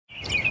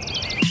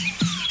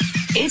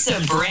It's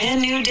a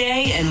brand new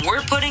day, and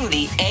we're putting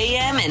the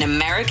AM in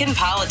American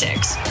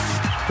politics.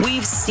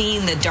 We've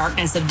seen the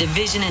darkness of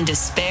division and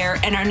despair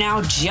and are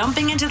now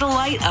jumping into the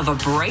light of a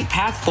bright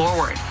path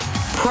forward.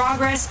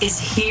 Progress is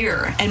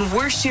here, and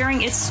we're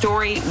sharing its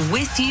story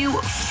with you,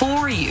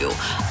 for you,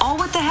 all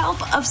with the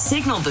help of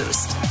Signal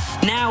Boost.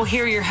 Now,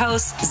 here are your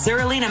hosts,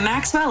 Zerlina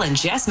Maxwell and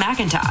Jess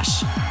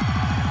McIntosh.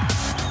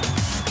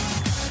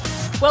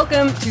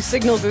 Welcome to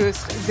Signal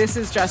Boost. This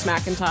is Jess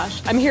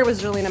McIntosh. I'm here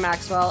with Zerlina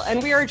Maxwell,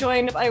 and we are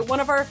joined by one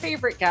of our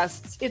favorite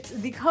guests. It's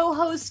the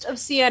co-host of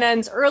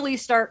CNN's Early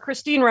Start,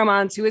 Christine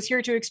Romans, who is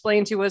here to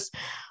explain to us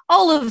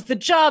all of the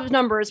job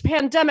numbers,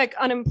 pandemic,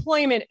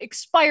 unemployment,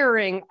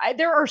 expiring.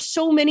 There are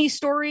so many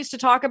stories to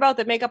talk about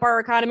that make up our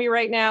economy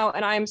right now,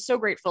 and I am so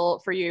grateful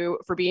for you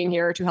for being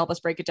here to help us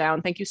break it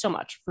down. Thank you so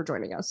much for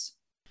joining us.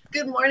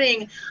 Good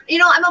morning.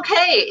 I'm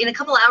okay. In a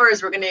couple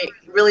hours, we're going to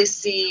really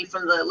see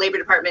from the Labor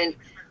Department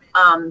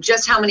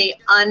just how many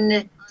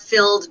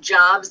unfilled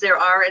jobs there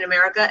are in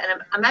America.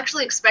 And I'm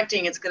actually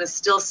expecting it's going to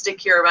still stick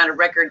here around a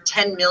record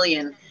 10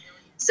 million.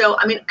 So,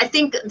 I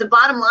think the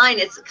bottom line,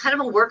 it's kind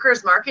of a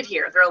workers' market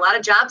here. There are a lot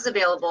of jobs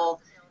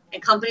available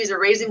and companies are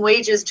raising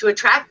wages to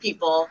attract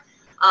people.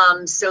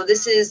 So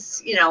this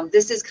is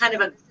kind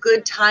of a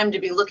good time to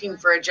be looking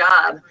for a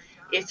job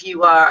if you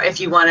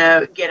want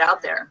to get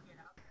out there.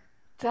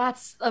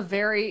 That's a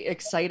very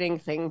exciting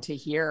thing to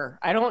hear.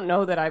 I don't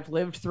know that I've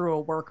lived through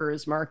a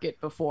workers' market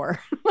before.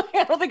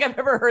 I don't think I've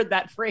ever heard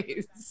that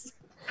phrase.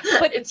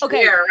 But it's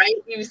okay. Rare, right?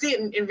 You see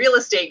it in real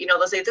estate,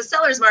 they'll say it's a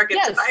seller's market,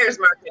 yes. It's a buyer's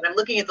market. I'm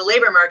looking at the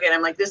labor market.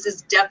 I'm like, this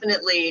is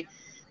definitely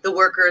the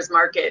workers'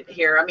 market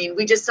here.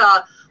 We just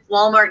saw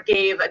Walmart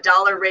gave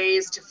 $1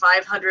 raise to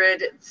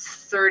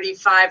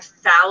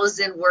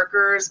 535,000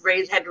 workers,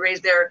 had to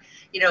raise their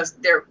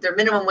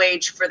minimum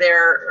wage or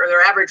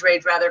their average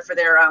wage rather for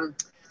their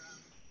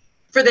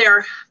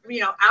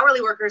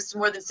hourly workers to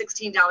more than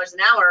 $16 an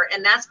hour.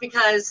 And that's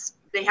because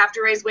they have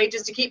to raise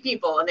wages to keep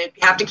people, and they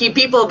have to keep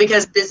people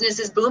because business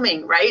is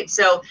booming, right?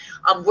 So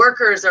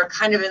workers are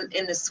kind of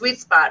in the sweet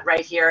spot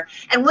right here.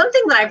 And one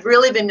thing that I've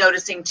really been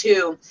noticing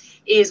too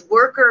is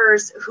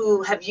workers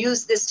who have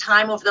used this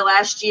time over the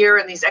last year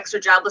and these extra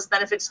jobless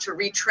benefits to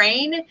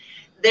retrain,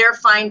 they're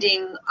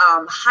finding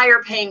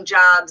higher paying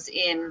jobs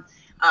in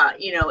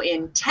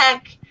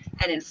tech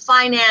and in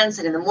finance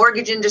and in the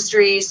mortgage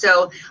industry.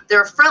 So there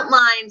are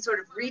frontline sort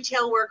of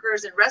retail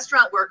workers and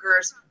restaurant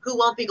workers who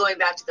won't be going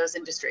back to those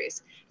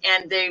industries.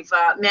 And they've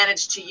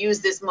managed to use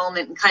this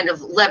moment and kind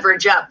of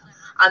leverage up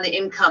on the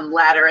income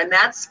ladder. And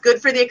that's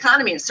good for the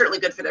economy and certainly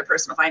good for their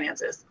personal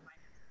finances.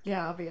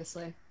 Yeah,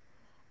 obviously.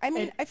 I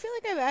feel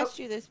like I've asked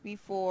you this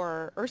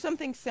before or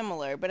something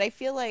similar, but I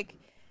feel like,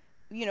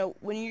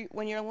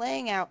 when you're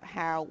laying out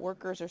how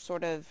workers are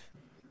sort of,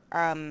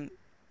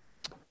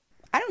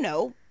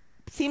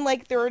 seem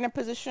like they're in a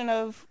position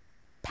of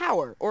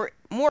power or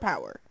more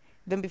power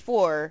than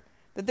before,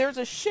 that there's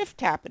a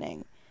shift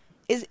happening.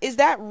 Is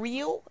that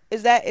real?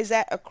 Is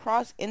that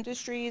across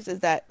industries? Is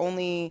that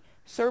only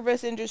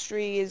service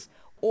industries?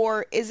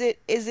 Or is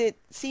it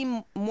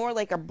seem more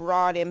like a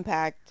broad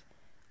impact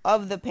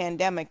of the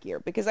pandemic year?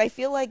 Because I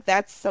feel like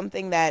that's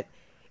something that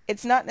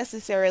it's not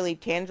necessarily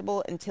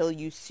tangible until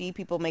you see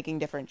people making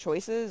different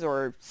choices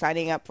or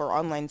signing up for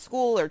online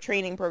school or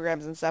training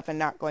programs and stuff and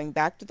not going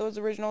back to those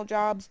original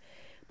jobs.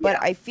 But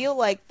yeah. I feel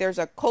like there's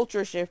a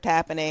culture shift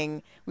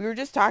happening. We were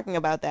just talking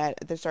about that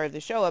at the start of the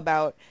show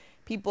about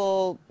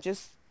people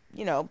just,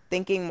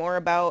 thinking more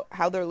about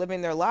how they're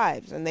living their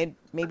lives, and they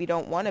maybe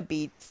don't want to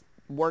be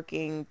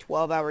working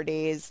 12-hour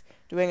days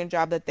doing a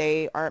job that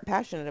they aren't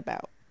passionate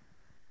about.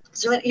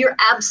 So you're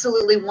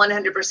absolutely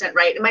 100%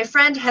 right. And my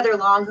friend Heather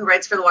Long, who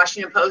writes for the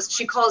Washington Post,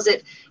 she calls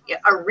it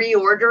a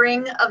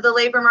reordering of the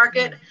labor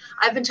market.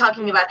 I've been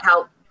talking about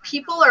how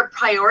people are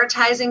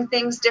prioritizing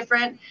things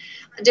differently.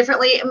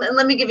 And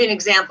let me give you an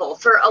example.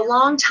 For a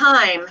long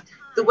time,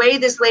 the way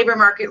this labor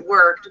market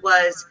worked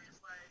was,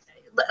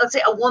 let's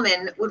say a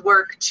woman would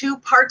work 2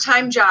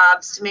 part-time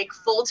jobs to make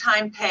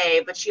full-time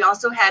pay, but she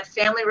also had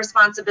family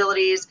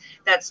responsibilities.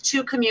 That's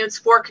 2 commutes,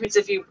 4 commutes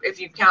if you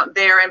count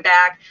there and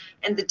back,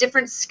 and the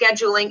different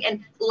scheduling.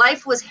 And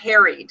life was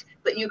harried,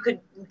 but you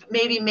could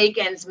maybe make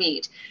ends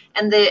meet.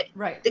 And the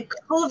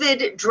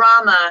COVID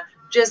drama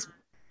just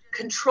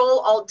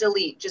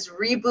Control-Alt-Delete, just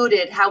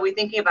rebooted how we're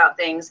thinking about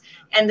things.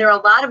 And there are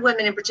a lot of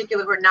women in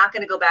particular who are not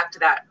going to go back to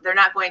that. They're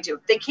not going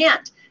to. They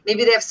can't.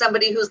 Maybe they have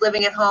somebody who's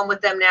living at home with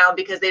them now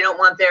because they don't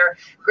want their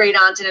great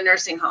aunt in a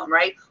nursing home,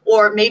 right?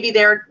 Or maybe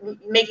they're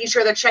making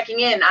sure they're checking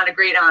in on a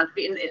great aunt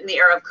in the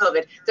era of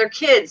COVID. Their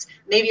kids,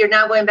 maybe you're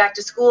now going back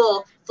to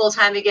school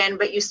full-time again,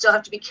 but you still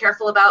have to be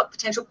careful about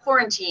potential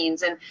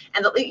quarantines. And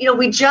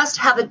we just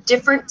have a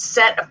different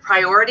set of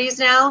priorities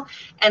now,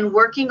 and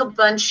working a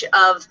bunch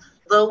of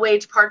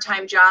low-wage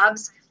part-time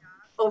jobs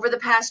over the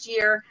past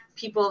year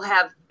People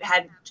have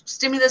had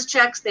stimulus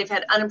checks. They've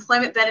had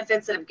unemployment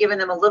benefits that have given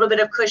them a little bit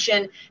of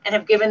cushion and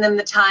have given them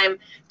the time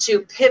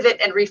to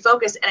pivot and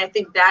refocus. And I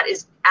think that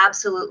is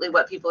absolutely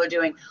what people are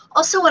doing.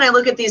 Also, when I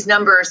look at these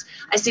numbers,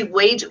 I see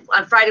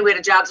on Friday, we had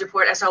a jobs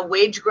report. I saw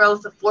wage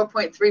growth of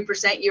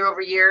 4.3% year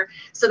over year.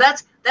 So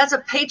that's a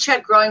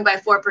paycheck growing by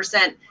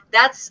 4%.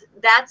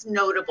 That's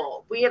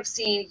notable. We have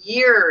seen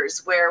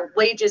years where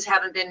wages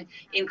haven't been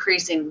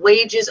increasing.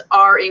 Wages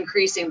are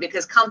increasing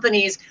because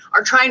companies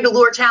are trying to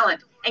lure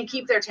talent and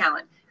keep their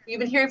talent. You've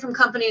been hearing from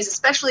companies,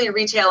 especially in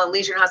retail and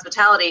leisure and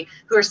hospitality,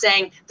 who are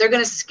saying they're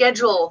going to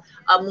schedule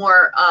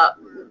more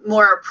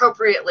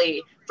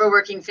appropriately for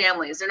working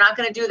families. They're not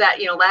going to do that,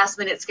 last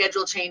minute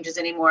schedule changes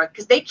anymore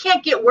because they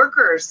can't get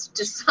workers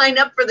to sign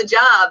up for the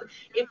job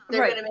if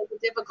they're going to make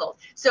it difficult.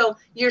 So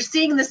you're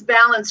seeing this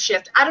balance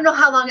shift. I don't know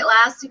how long it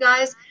lasts, you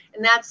guys,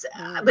 and that's,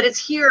 but it's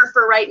here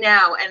for right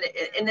now, and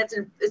it's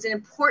an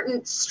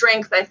important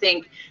strength, I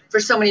think, for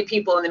so many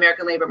people in the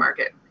American labor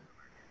market.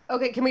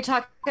 Okay, can we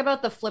talk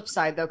about the flip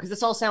side, though? Because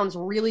this all sounds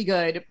really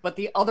good, but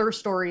the other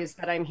stories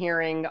that I'm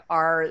hearing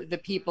are the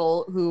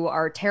people who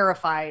are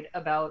terrified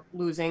about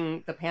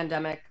losing the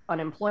pandemic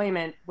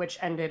unemployment, which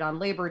ended on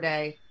Labor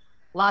Day.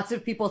 Lots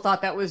of people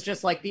thought that was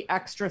just like the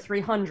extra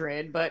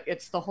 300, but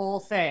it's the whole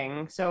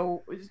thing.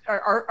 So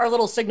our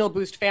little Signal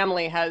Boost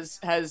family has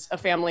a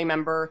family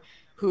member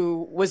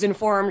who was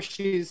informed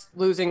she's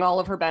losing all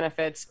of her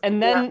benefits.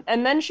 And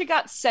then she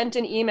got sent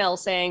an email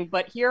saying,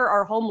 but here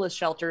are homeless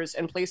shelters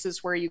and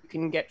places where you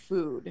can get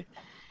food.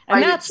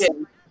 And that's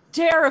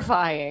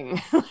terrifying.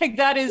 Like,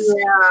 that is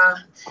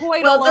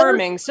quite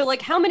alarming. So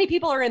like, how many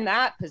people are in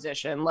that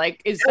position?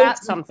 Like, is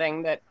that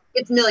something that...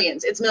 It's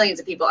millions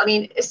of people. I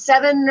mean,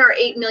 7 or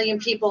 8 million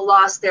people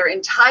lost their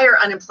entire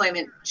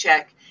unemployment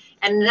check.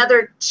 And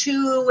another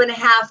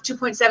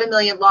 2.7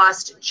 million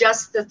lost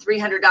just the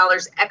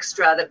 $300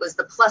 extra that was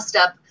the plussed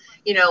up,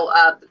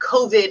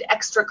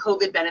 extra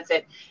COVID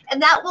benefit.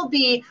 And that will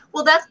be,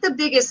 that's the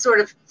biggest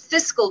sort of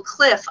fiscal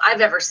cliff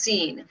I've ever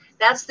seen.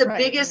 That's the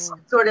biggest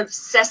sort of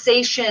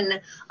cessation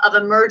of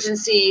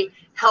emergency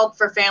help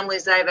for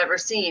families that I've ever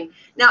seen.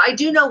 Now, I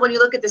do know when you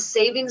look at the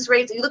savings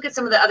rates, you look at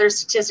some of the other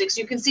statistics,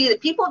 you can see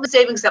that people have been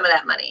saving some of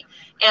that money.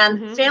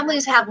 And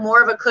families have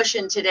more of a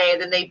cushion today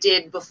than they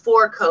did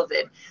before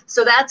COVID.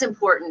 So that's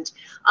important.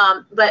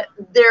 But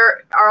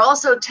there are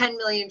also 10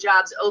 million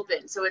jobs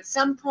open. So at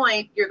some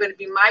point, you're going to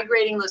be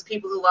migrating those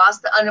people who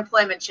lost the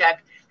unemployment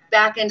check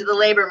back into the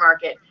labor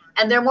market.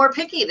 And they're more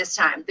picky this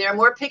time. They're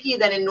more picky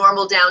than in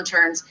normal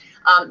downturns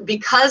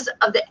because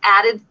of the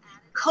added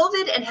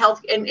COVID and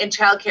health and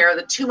childcare are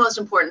the two most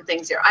important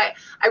things here.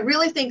 I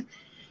really think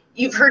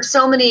you've heard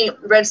so many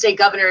red state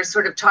governors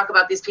sort of talk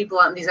about these people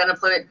on these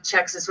unemployment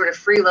checks as sort of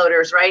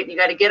freeloaders, right? You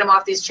got to get them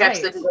off these checks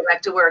so they can go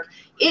back to work.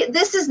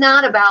 This is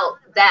not about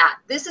that.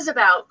 This is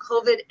about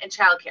COVID and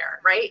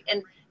childcare, right?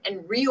 And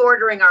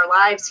reordering our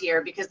lives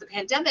here because the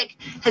pandemic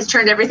has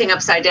turned everything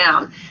upside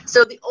down.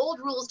 So the old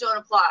rules don't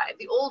apply.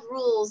 The old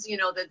rules,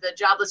 the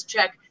jobless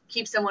check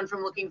keeps someone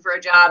from looking for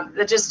a job.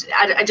 I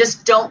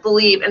just don't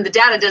believe, and the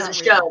data doesn't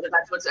show that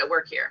that's what's at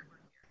work here.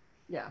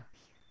 Yeah.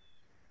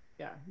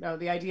 No,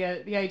 the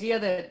idea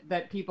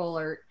that people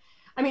are,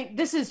 I mean,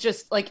 this is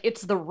just like,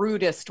 it's the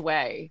rudest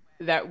way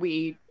that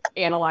we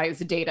analyze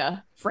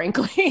data,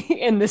 frankly,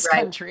 in this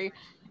country,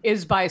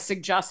 is by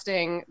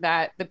suggesting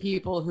that the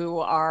people who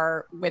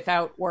are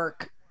without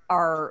work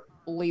are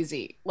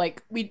lazy.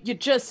 Like,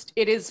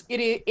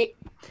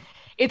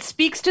 it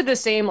speaks to the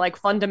same like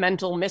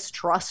fundamental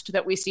mistrust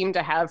that we seem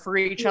to have for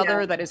each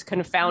other that is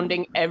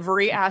confounding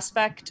every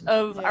aspect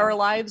of our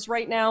lives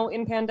right now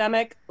in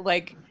pandemic.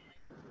 Like,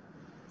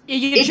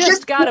 you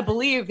just got to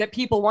believe that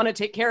people want to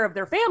take care of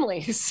their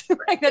families.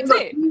 Like, that's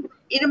it.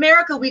 In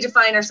America, we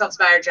define ourselves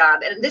by our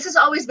job. And this has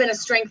always been a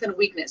strength and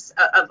weakness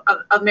of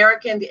the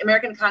American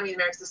economy and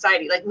American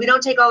society. Like, we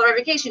don't take all of our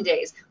vacation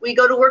days. We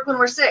go to work when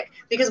we're sick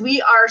because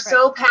we are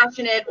so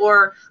passionate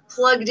or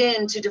plugged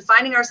in to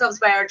defining ourselves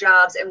by our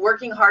jobs and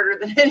working harder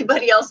than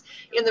anybody else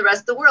in the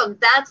rest of the world.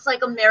 That's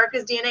like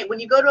America's DNA. When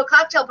you go to a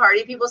cocktail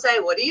party, people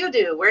say, what do you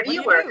do? Where do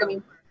you work? I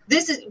mean,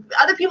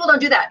 other people don't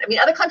do that. I mean,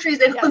 other countries,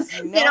 they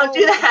don't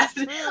do that.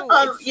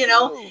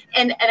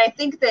 And I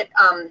think that,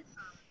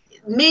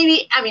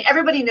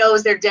 everybody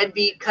knows their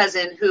deadbeat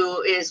cousin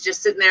who is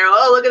just sitting there.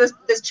 Oh, look at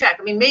this check.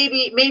 I mean,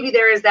 maybe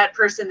there is that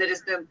person that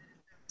is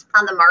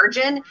on the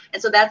margin.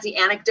 And so that's the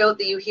anecdote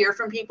that you hear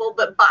from people.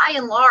 But by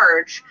and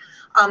large,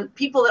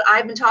 people that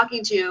I've been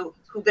talking to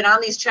who've been on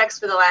these checks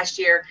for the last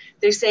year,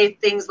 they say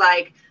things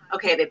like,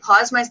 okay, they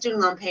paused my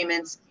student loan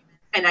payments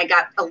and I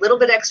got a little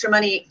bit extra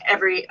money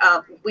every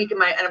week in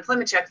my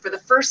unemployment check. For the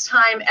first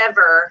time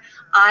ever,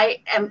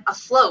 I am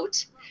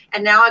afloat.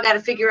 And now I got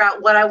to figure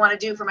out what I want to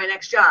do for my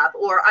next job,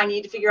 or I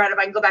need to figure out if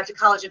I can go back to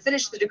college and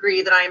finish the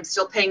degree that I am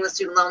still paying the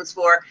student loans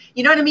for.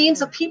 You know what I mean?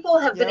 So people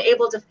have been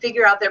able to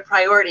figure out their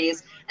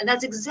priorities. And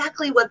that's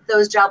exactly what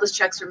those jobless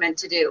checks were meant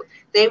to do.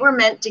 They were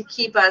meant to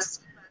keep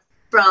us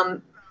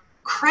from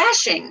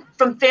crashing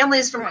from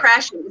families from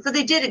crashing. So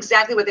they did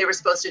exactly what they were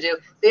supposed to do.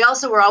 They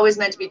also were always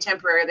meant to be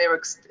temporary. They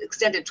were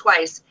extended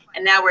twice,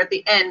 and now we're at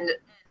the end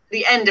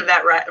of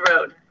that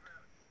road.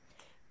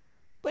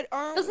 But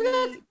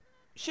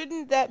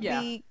shouldn't that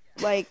be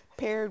like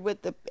paired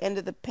with the end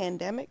of the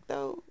pandemic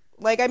though?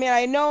 Like, I mean,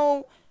 I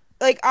know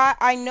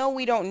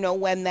we don't know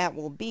when that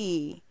will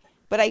be,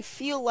 but I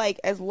feel like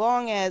as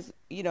long as,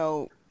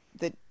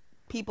 the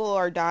people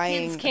are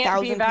dying,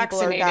 1,000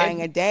 people are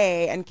dying a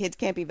day, and kids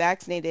can't be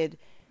vaccinated,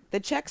 the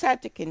checks have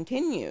to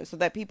continue so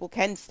that people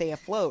can stay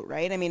afloat,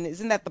 right? I mean,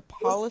 isn't that the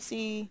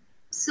policy?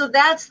 So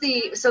that's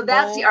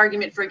the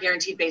argument for a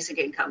guaranteed basic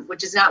income,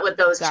 which is not what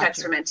those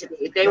checks are meant to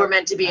be. They were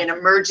meant to be an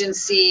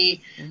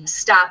emergency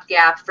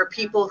stopgap for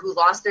people who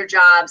lost their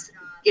jobs,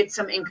 get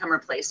some income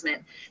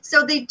replacement.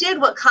 So they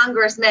did what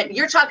Congress meant.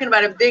 You're talking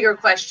about a bigger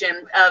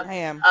question of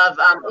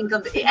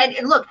income.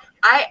 And look,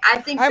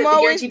 I think I'm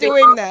always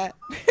doing that.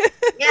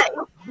 Yeah,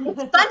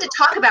 it's fun to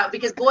talk about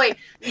because, boy,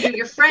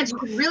 your friends, you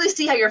can really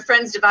see how your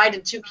friends divide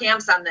in two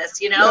camps on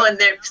this,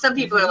 and some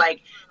people are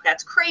like,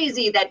 that's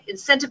crazy, that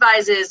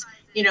incentivizes,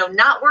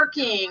 not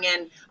working,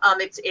 and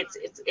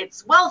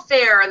it's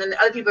welfare. And then the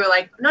other people are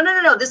like,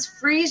 no, this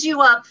frees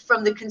you up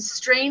from the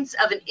constraints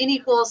of an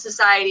unequal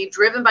society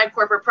driven by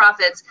corporate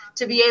profits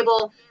to be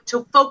able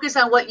to focus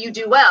on what you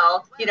do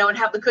well, and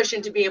have the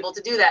cushion to be able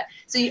to do that.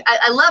 So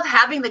I love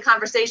having the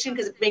conversation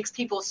because it makes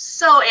people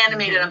so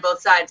animated on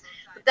both sides.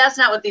 But that's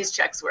not what these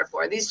checks were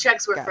for. These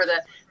checks were for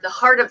the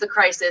heart of the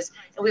crisis.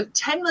 And we have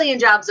 10 million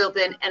jobs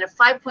open and a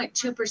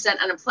 5.2%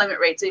 unemployment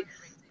rate. So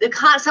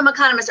some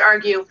economists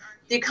argue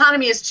the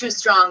economy is too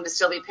strong to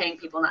still be paying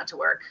people not to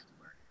work.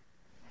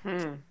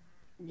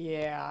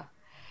 Yeah.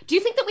 Do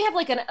you think that we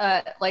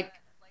have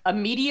a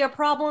media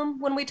problem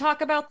when we talk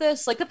about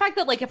this? Like the fact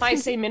that if I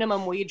say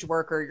minimum wage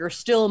worker, you're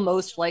still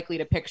most likely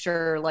to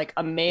picture like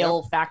a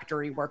male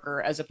factory worker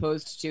as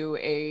opposed to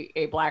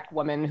a black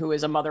woman who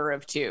is a mother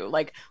of two.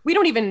 Like we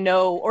don't even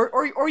know,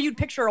 or you'd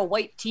picture a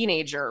white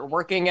teenager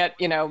working at,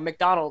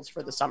 McDonald's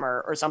for the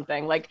summer or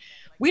something. Like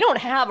we don't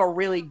have a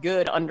really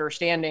good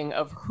understanding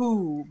of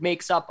who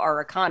makes up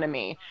our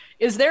economy.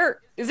 Is there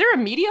a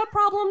media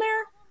problem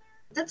there?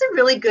 That's a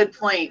really good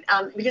point,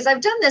 because I've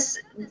done this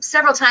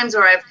several times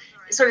where I've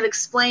sort of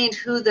explained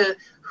who the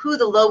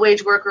low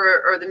wage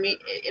worker or the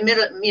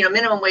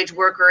minimum wage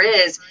worker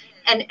is,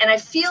 and I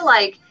feel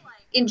like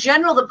in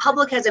general the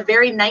public has a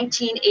very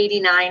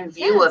 1989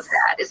 view of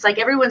that. It's like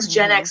everyone's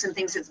Gen X and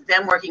thinks it's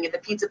them working at the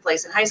pizza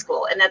place in high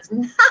school, and that's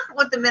not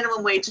what the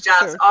minimum wage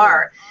jobs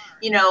are.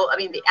 I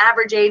mean, the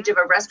average age of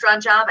a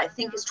restaurant job, I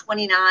think, is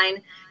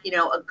 29.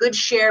 A good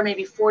share,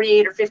 maybe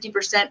 48 or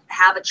 50%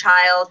 have a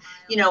child.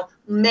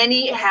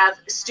 Many have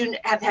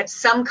had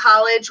some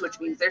college, which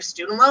means there's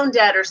student loan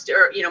debt or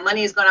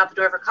money has gone out the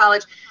door for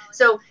college.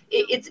 So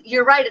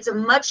you're right. It's a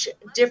much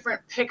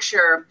different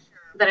picture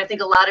that I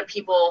think a lot of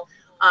people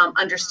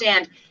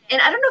understand.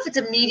 And I don't know if it's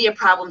a media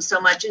problem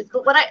so much,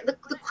 but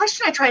the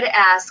question I try to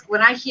ask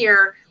when I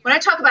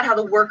talk about how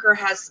the worker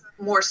has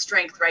more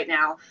strength right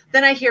now,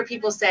 then I hear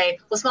people say,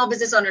 well, small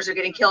business owners are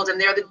getting killed and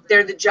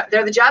they're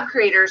the job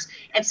creators,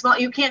 and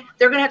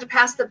they're going to have to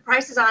pass the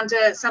prices on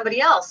to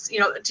somebody else,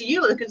 to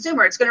you, the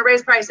consumer. It's going to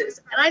raise prices.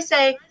 And I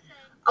say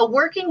a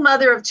working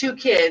mother of two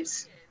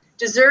kids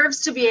deserves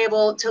to be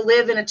able to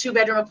live in a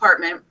 2-bedroom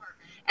apartment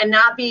and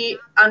not be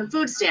on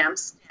food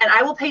stamps. And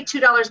I will pay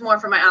 $2 more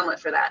for my omelet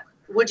for that.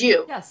 Would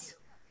you? Yes.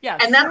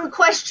 And that's the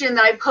question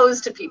that I pose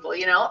to people.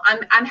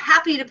 I'm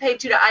happy to pay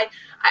 $2.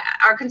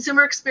 Our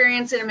consumer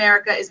experience in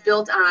America is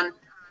built on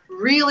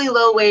really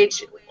low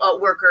wage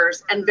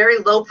workers and very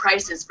low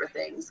prices for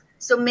things.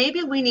 So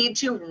maybe we need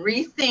to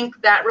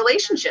rethink that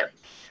relationship.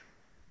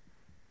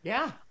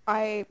 Yeah.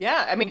 I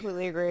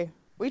completely agree.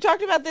 We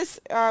talked about this.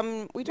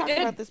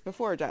 About this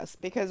before, Jess,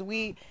 because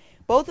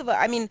both of us.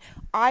 I mean,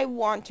 I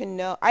want to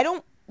know. I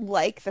don't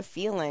like the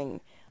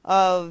feeling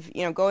of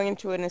going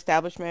into an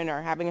establishment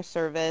or having a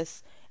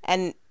service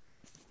and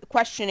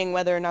questioning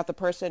whether or not the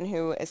person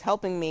who is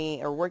helping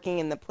me or working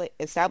in the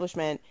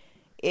establishment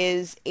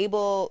is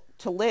able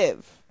to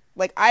live.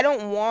 Like, I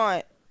don't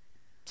want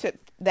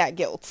that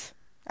guilt.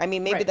 I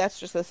mean, maybe that's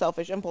just a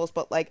selfish impulse,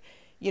 but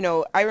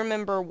I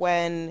remember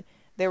when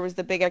there was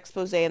the big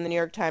expose in the New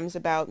York Times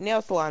about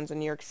nail salons in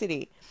New York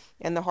City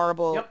and the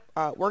horrible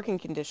working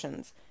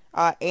conditions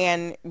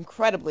and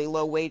incredibly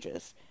low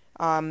wages.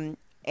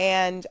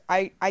 And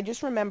I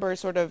just remember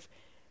sort of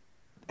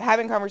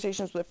having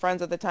conversations with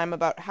friends at the time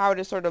about how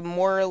to sort of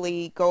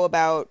morally go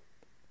about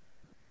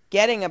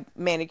getting a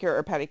manicure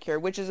or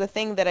pedicure, which is a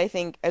thing that I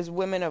think as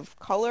women of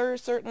color,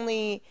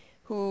 certainly,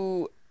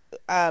 who,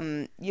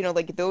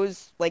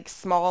 those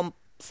small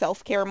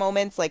self-care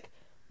moments,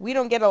 we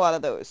don't get a lot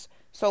of those.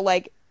 So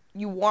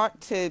you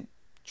want to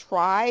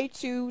try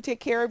to take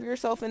care of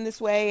yourself in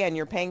this way, and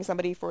you're paying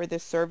somebody for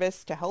this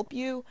service to help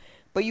you,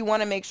 but you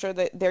want to make sure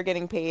that they're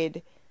getting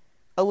paid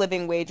a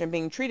living wage and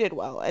being treated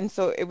well. And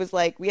so it was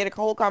we had a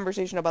whole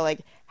conversation about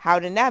how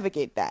to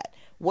navigate that.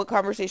 What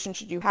conversation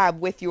should you have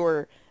with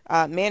your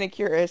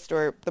manicurist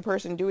or the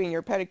person doing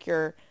your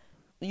pedicure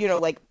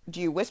like,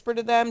 do you whisper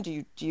to them?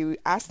 Do you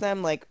ask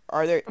them, like,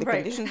 are the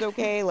conditions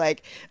okay?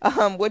 Like,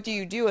 what do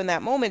you do in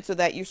that moment so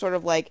that you sort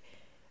of like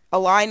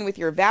align with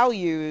your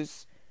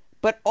values,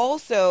 but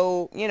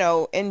also,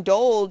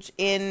 indulge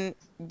in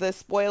the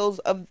spoils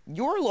of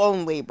your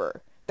own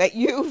labor that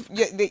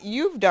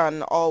you've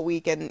done all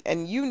week,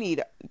 and you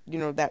need,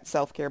 that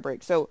self-care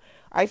break. So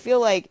I feel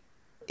like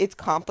it's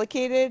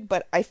complicated,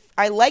 but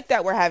I like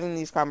that we're having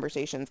these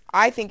conversations.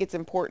 I think it's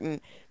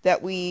important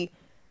that we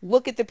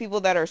look at the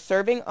people that are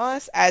serving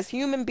us as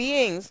human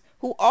beings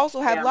who also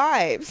have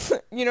lives.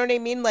 You know what I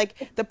mean?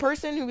 Like, the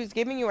person who is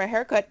giving you a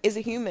haircut is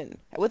a human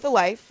with a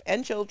life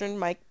and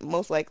children,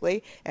 most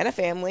likely, and a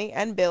family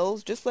and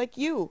bills, just like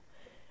you.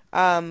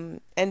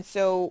 And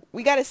so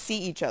we got to see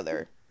each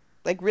other,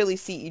 like really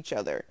see each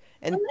other.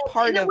 And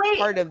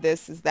part of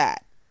this is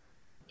that.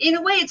 In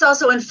a way, it's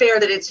also unfair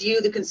that it's you,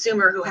 the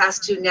consumer, who has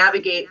to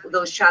navigate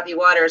those choppy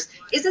waters.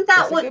 Isn't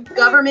that what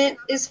government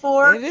is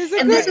for? It is a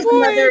and good this is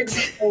point. another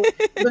example.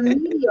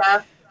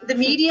 The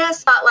media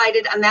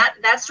spotlighted on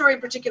that story in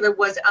particular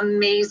was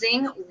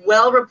amazing,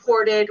 well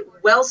reported,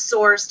 well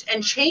sourced,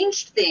 and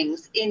changed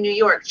things in New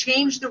York,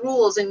 changed the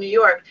rules in New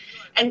York.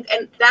 And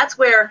that's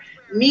where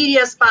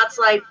media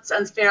spotlights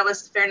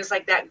unfairness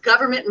like that.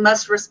 Government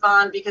must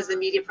respond because of the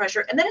media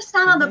pressure. And then it's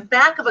not on the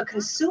back of a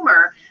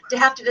consumer to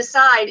have to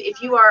decide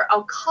if you are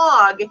a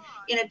cog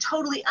in a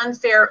totally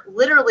unfair,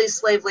 literally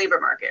slave labor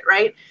market,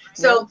 right?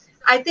 So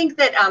I think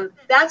that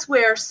that's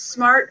where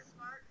smart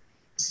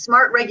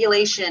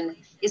regulation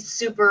is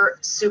super,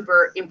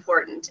 super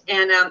important.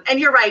 And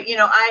you're right.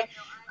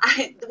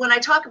 I when I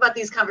talk about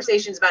these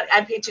conversations about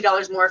I'd pay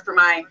 $2 more for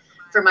my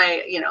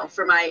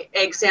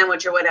egg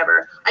sandwich or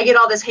whatever, I get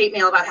all this hate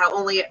mail about how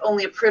only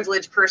a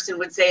privileged person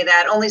would say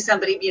that. Only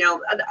somebody,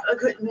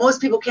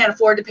 most people can't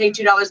afford to pay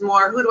 $2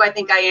 more. Who do I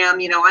think I am?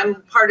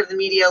 I'm part of the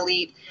media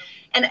elite.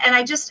 And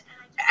I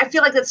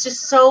feel like that's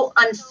just so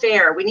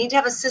unfair. We need to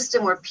have a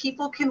system where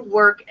people can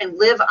work and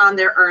live on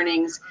their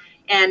earnings,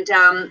 and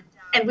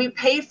we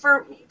pay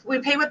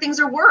what things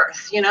are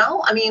worth,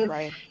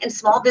 Right. And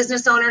small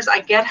business owners,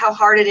 I get how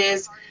hard it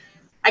is.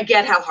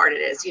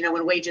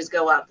 When wages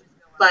go up.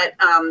 But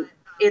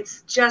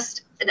it's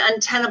just an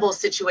untenable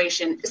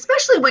situation,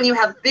 especially when you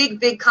have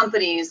big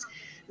companies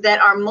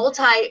that are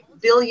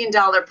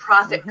multi-billion-dollar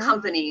profit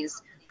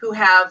companies who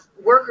have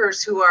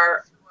workers who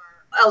are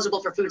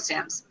eligible for food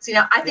stamps. So,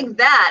 I think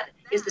that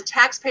is the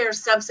taxpayer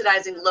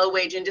subsidizing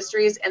low-wage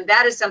industries, and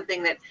that is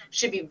something that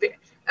should be,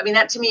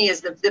 that to me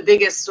is the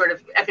biggest sort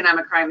of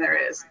economic crime there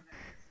is.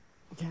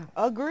 Yeah.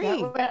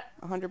 Agree.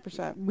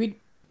 100%.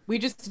 We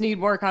just need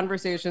more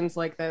conversations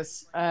like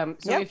this.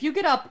 If you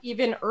get up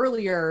even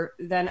earlier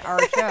than our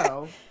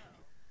show,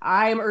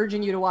 I'm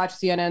urging you to watch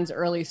CNN's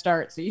Early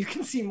Start so you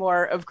can see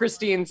more of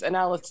Christine's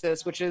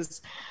analysis, which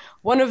is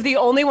one of the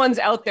only ones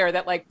out there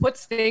that like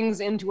puts things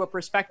into a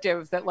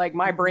perspective that like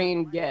my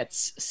brain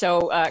gets.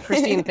 So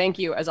Christine, thank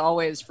you as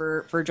always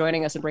for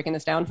joining us and breaking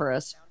this down for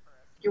us.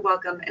 You're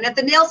welcome. And at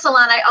the nail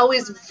salon, I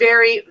always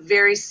very,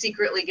 very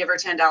secretly give her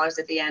 $10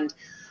 at the end.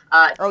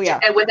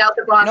 And without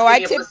the boss being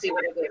able to see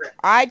what I gave her.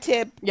 I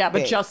tip but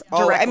big. just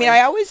directly.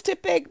 I always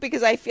tip big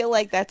because I feel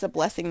like that's a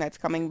blessing that's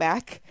coming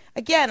back.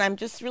 Again, I'm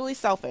just really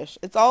selfish.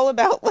 It's all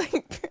about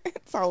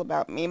it's all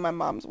about me. My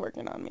mom's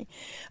working on me.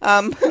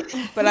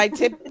 But I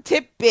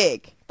tip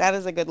big. That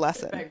is a good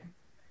lesson.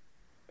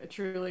 It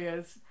truly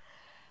is.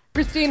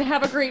 Christine,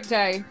 have a great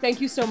day.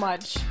 Thank you so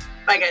much.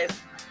 Bye, guys.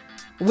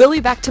 We'll be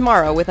back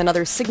tomorrow with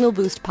another Signal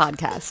Boost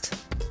podcast.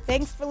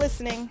 Thanks for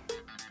listening.